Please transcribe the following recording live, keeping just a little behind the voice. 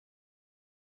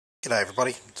G'day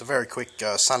everybody, it's a very quick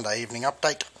Sunday evening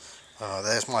update.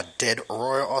 There's my dead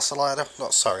Royal Oscillator,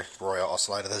 the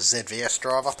ZVS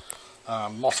driver.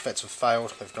 MOSFETs have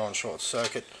failed, they've gone short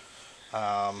circuit.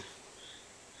 They're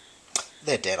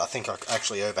dead. I think I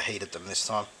actually overheated them this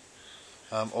time.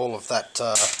 All of that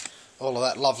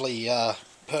lovely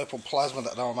purple plasma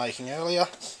that they were making earlier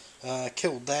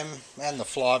killed them and the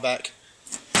flyback.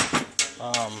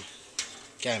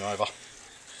 Game over.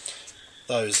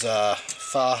 Those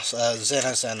fast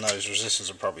zeners and those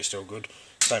resistors are probably still good.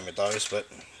 Same with those, but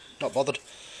not bothered.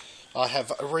 I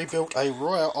have rebuilt a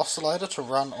Royal oscillator to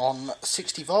run on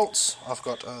 60 volts. I've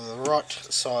got the right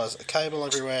size cable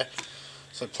everywhere,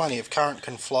 so plenty of current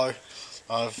can flow.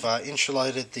 I've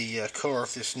insulated the core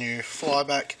of this new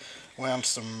flyback, wound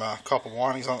some copper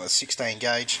windings on it, 16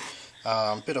 gauge.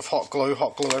 Bit of hot glue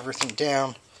everything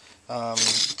down.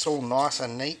 It's all nice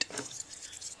and neat.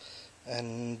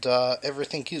 And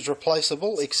everything is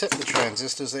replaceable except the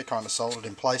transistors. They're kind of soldered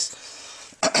in place.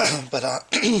 But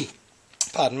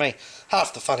pardon me,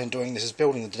 half the fun in doing this is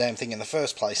building the damn thing in the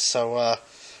first place, so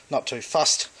not too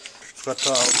fussed. I've got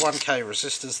 1K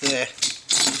resistors there,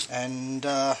 and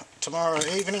tomorrow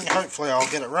evening hopefully I'll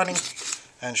get it running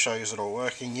and show you it all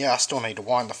working. Yeah, I still need to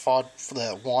wind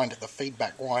the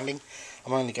feedback winding.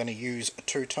 I'm only going to use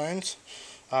 2 turns.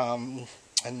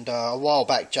 And a while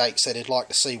back Jake said he'd like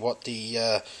to see what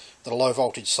the low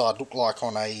voltage side looked like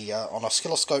on a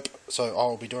oscilloscope, so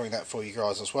I'll be doing that for you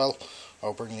guys as well.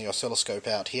 I'll bring the oscilloscope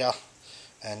out here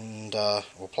and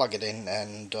we'll plug it in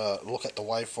and look at the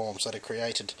waveforms that are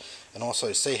created and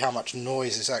also see how much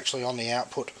noise is actually on the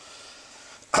output.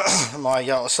 My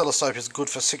oscilloscope is good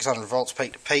for 600 volts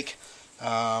peak to peak.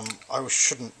 I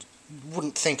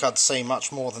wouldn't think I'd see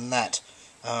much more than that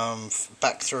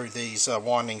back through these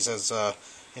windings as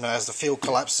as the field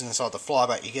collapses inside the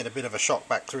flyback. You get a bit of a shock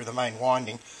back through the main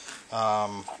winding.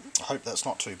 I hope that's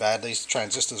not too bad. These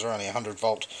transistors are only 100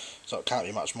 volt, so it can't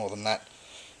be much more than that.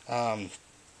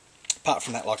 Apart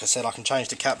from that, like I said, I can change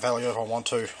the cap value if I want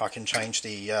to. I can change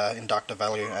the inductor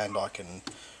value, and I can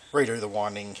redo the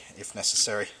winding if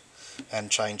necessary, and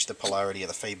change the polarity of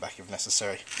the feedback if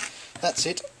necessary. That's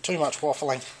it. Too much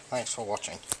waffling. Thanks for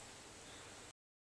watching.